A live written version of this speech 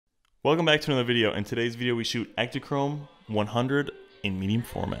Welcome back to another video. In today's video we shoot Ektachrome 100 in medium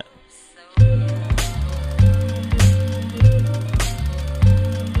format.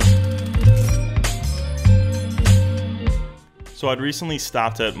 So I'd recently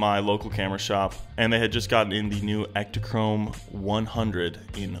stopped at my local camera shop and they had just gotten in the new Ektachrome 100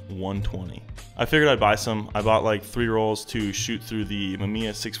 in 120. I figured I'd buy some. I bought like 3 rolls to shoot through the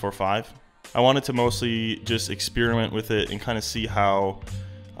Mamiya645. I wanted to mostly just experiment with it and kind of see how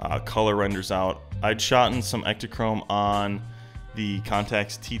color renders out. I'd shot in some Ektachrome on the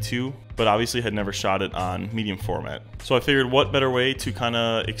Contax T2, but obviously had never shot it on medium format. So I figured what better way to kind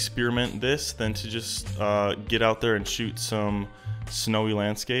of experiment this than to just get out there and shoot some snowy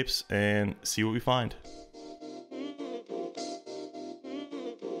landscapes and see what we find.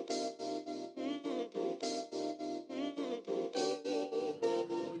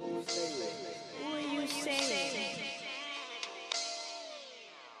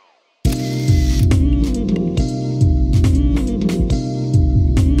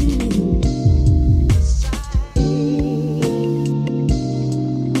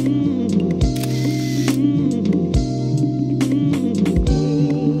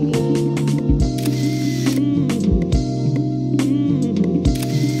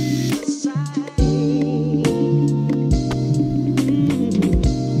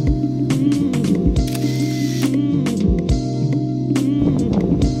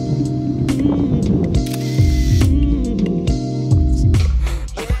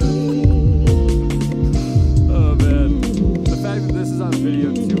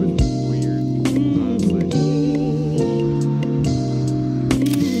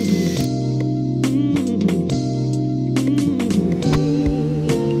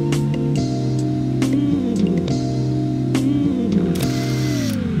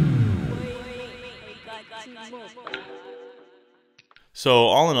 So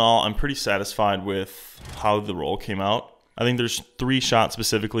all in all, I'm pretty satisfied with how the roll came out. I think there's 3 shots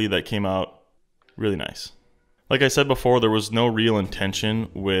specifically that came out really nice. Like I said before, there was no real intention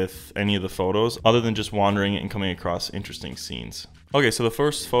with any of the photos other than just wandering and coming across interesting scenes. Okay, so the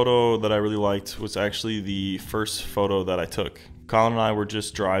first photo that I really liked was actually the first photo that I took. Colin and I were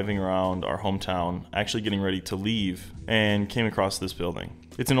just driving around our hometown, actually getting ready to leave, and came across this building.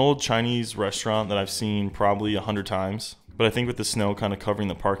 It's an old Chinese restaurant that I've seen probably 100 times. But I think with the snow kind of covering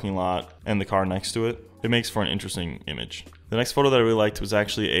the parking lot and the car next to it, it makes for an interesting image. The next photo that I really liked was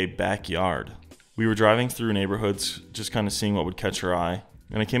actually a backyard. We were driving through neighborhoods, just kind of seeing what would catch our eye,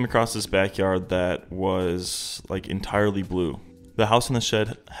 and I came across this backyard that was like entirely blue. The house and the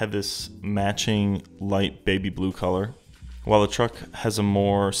shed had this matching light baby blue color, while the truck has a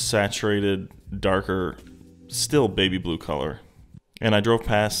more saturated, darker, still baby blue color. And I drove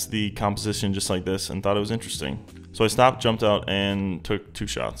past the composition just like this and thought it was interesting. So I stopped, jumped out, and took 2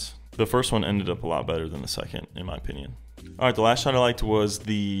 shots. The first one ended up a lot better than the second, in my opinion. Alright, the last shot I liked was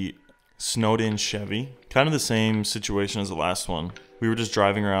the snowed-in Chevy. Kind of the same situation as the last one. We were just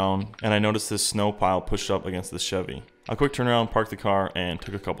driving around, and I noticed this snow pile pushed up against the Chevy. A quick turnaround, parked the car, and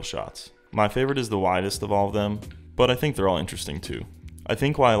took a couple shots. My favorite is the widest of all of them, but I think they're all interesting too. I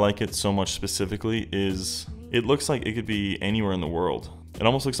think why I like it so much specifically is it looks like it could be anywhere in the world. It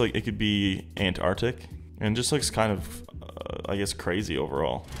almost looks like it could be Antarctic, and just looks kind of, I guess, crazy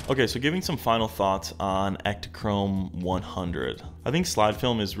overall. Okay, so giving some final thoughts on Ektachrome 100. I think slide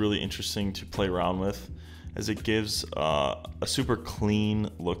film is really interesting to play around with, as it gives a super clean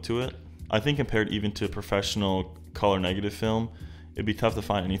look to it. I think compared even to professional color negative film, it'd be tough to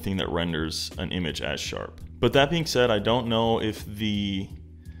find anything that renders an image as sharp. But that being said, I don't know if the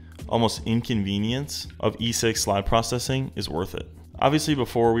almost inconvenience of E6 slide processing is worth it. Obviously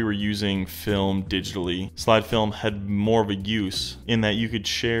before we were using film digitally, slide film had more of a use in that you could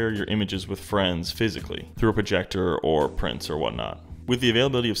share your images with friends physically through a projector or prints or whatnot. With the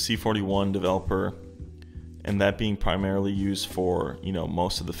availability of C41 developer and that being primarily used for,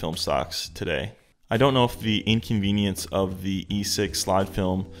 most of the film stocks today, I don't know if the inconvenience of the E6 slide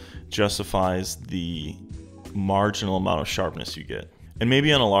film justifies the marginal amount of sharpness you get. And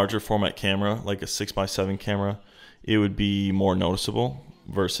maybe on a larger format camera, like a 6x7 camera, it would be more noticeable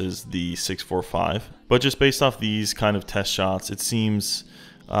versus the 645. But just based off these kind of test shots, it seems,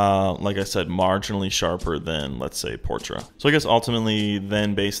 like I said, marginally sharper than, let's say, Portra. So I guess ultimately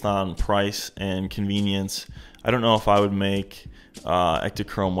then, based on price and convenience, I don't know if I would make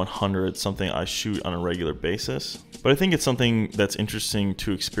Ektachrome 100 something I shoot on a regular basis. But I think it's something that's interesting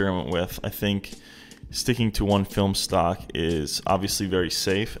to experiment with. I think sticking to one film stock is obviously very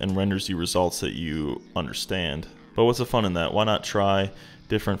safe and renders you results that you understand. But what's the fun in that? Why not try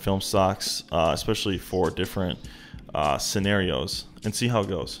different film stocks, especially for different scenarios and see how it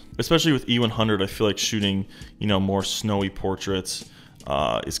goes. Especially with E100, I feel like shooting, you know, more snowy portraits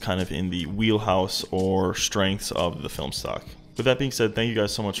is kind of in the wheelhouse or strengths of the film stock. With that being said, thank you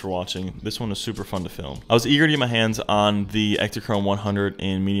guys so much for watching. This one was super fun to film. I was eager to get my hands on the Ektachrome 100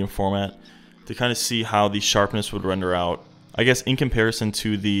 in medium format to kind of see how the sharpness would render out. I guess in comparison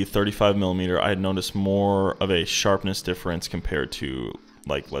to the 35mm, I had noticed more of a sharpness difference compared to,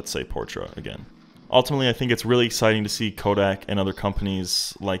 like, let's say Portra again. Ultimately, I think it's really exciting to see Kodak and other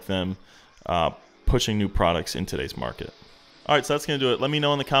companies like them pushing new products in today's market. Alright, so that's going to do it. Let me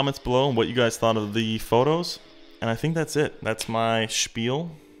know in the comments below what you guys thought of the photos. And I think that's it. That's my spiel.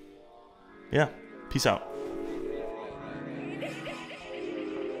 Yeah, peace out.